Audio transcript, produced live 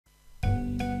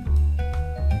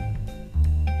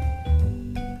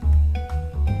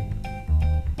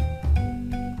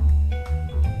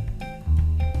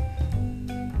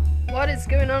What is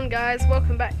going on, guys?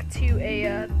 Welcome back to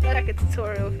a Tekkit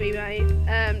tutorial with me, Matty.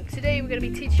 Today we're going to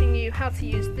be teaching you how to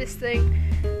use this thing.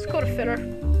 It's called a filler.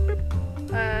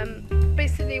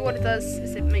 Basically what it does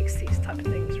is it makes these type of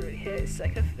things really here. It's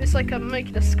like I'm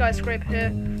making a skyscraper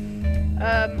here.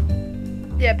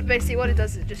 Yeah, but basically what it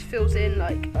does is it just fills in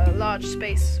like a large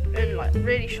space in like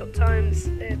really short times.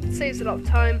 It saves a lot of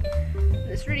time.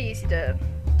 And it's really easy to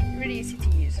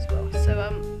use as well.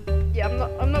 So yeah,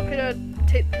 I'm not gonna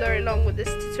take very long with this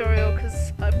tutorial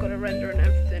because I've got to render and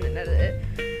everything and edit it,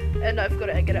 and I've got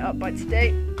to get it up by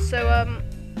today. So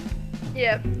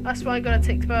yeah, that's why I'm gonna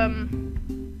take a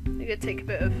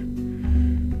bit of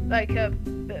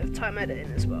time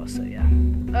editing as well. So yeah,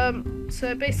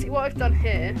 so basically what I've done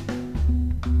here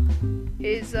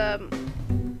is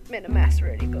made a mess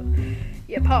really, but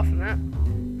yeah, apart from that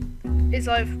is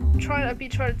I've been trying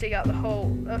to dig out the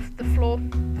whole of the floor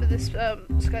for this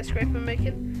skyscraper I'm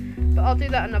making, but I'll do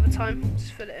that another time.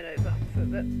 Just fill it in over for a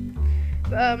bit.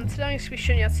 But today I'm going to be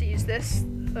showing you how to use this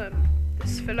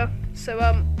filler. So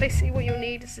basically what you'll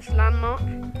need is this landmark.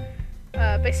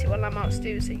 Basically what landmarks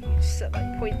do is you just set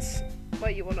like points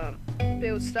where you want to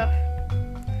build stuff.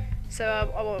 So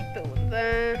I want to build one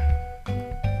there.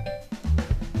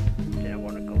 Then I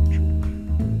want to go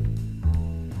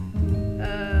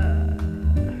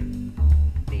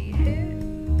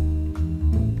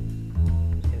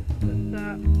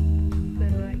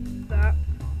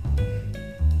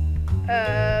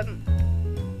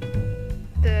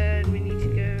then we need to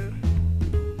go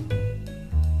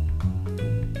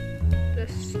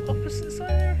this opposite side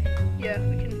there. Yeah,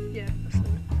 we can. Yeah, that's it.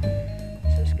 So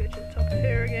let's go to the top of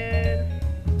here again.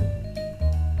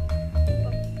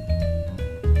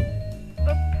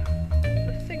 Up. I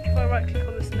think if I right click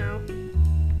on this now,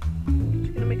 it's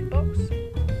going to make a box.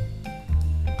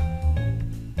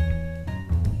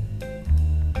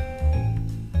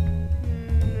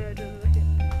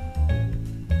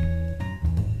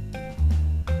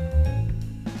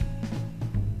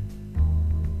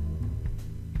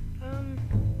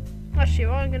 Actually,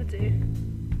 what I'm going to do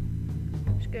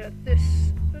is go at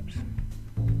this, oops,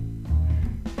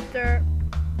 dirt,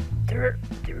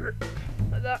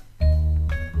 like that,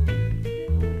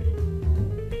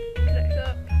 connect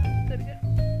up, there we go,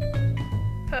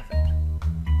 perfect.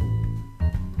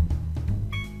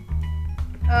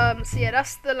 So yeah,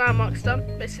 that's the landmarks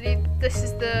done. Basically, this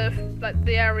is the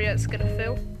area it's going to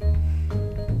fill.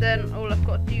 Then all I've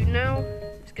got to do now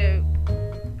is go,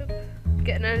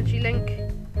 get an energy link.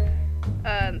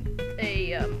 A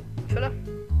filler.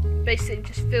 Basically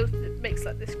just makes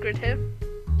like this grid here.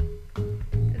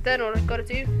 And then all I've got to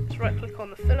do is right click on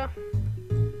the filler,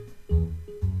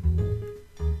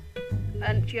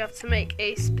 and you have to make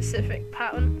a specific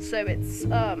pattern. So it's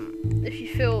if you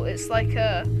feel it's like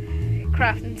a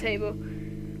crafting table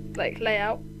like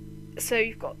layout. So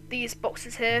you've got these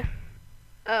boxes here.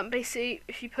 Basically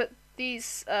if you put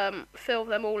these fill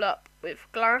them all up with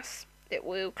glass, it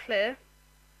will clear.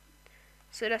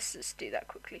 So let's just do that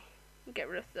quickly. Get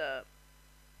rid of the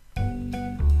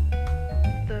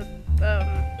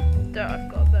dirt I've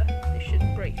got there. It should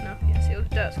break now. Yeah, see all the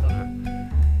dirt's gone now.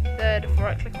 Then if I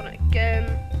right click on it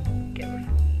again, get rid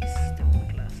of these, don't want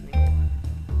the glass anymore.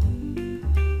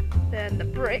 Then the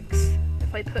bricks,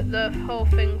 if I put the whole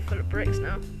thing full of bricks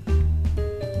now,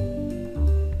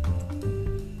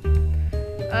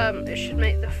 it should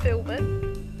make the fill bit.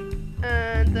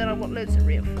 And then I want loads of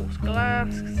reinforced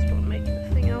glass, because that's what I'm making the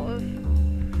thing out of.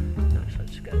 No, so I'm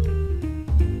just going to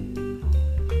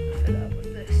fill it up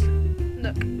with this.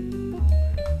 Look.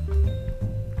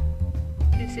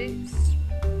 You see?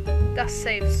 That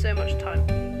saves so much time.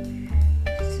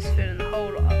 It's just filling the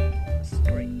whole lot up. It's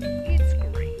great. It's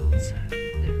great.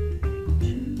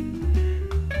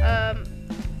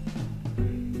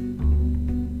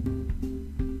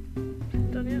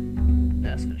 Done yet? No,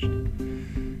 that's finished.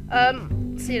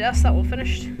 See, that's that one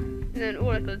finished, and then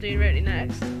all I've got to do really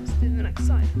next is do the next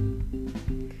side.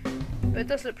 But it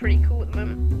does look pretty cool at the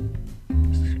moment.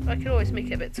 I could always make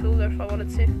it a bit taller if I wanted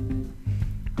to.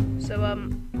 So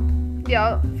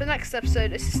yeah, for the next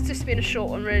episode, it's just been a short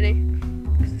one really,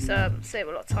 because it's save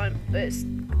a lot of time, but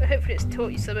hopefully it's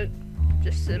taught you something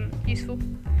just useful.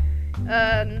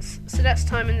 So next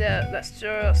time in the next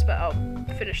tutorial, I'll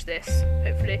finish this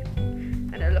hopefully,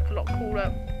 and it'll look a lot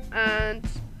cooler. And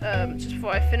just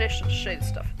before I finish, I'll show you the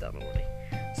stuff I've done already.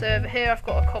 So over here I've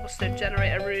got a cobblestone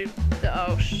generator room that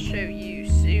I'll show you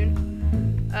soon.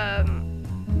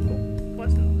 Why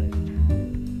is it not loaded?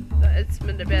 It's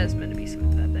meant to be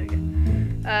something there, there we go.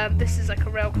 This is like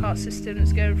a rail car system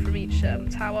that's going from each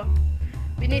tower.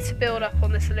 We need to build up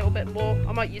on this a little bit more.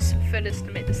 I might use some fillers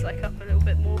to make this like up a little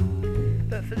bit more.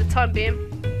 But for the time being,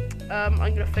 I'm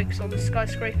going to focus on the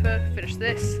skyscraper, finish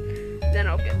this, then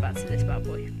I'll get back to this bad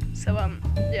boy. So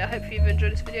yeah, I hope you've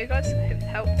enjoyed this video, guys. I hope it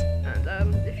helped,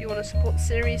 and if you want to support the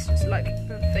series, just like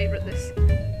and favourite this.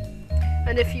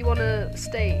 And if you want to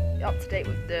stay up to date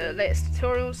with the latest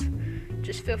tutorials,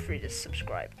 just feel free to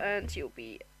subscribe, and you'll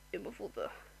be in with all the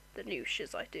new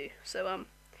shiz I do. So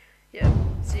yeah,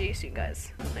 see you soon,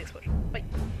 guys. Thanks for watching.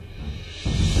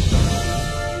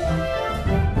 Bye.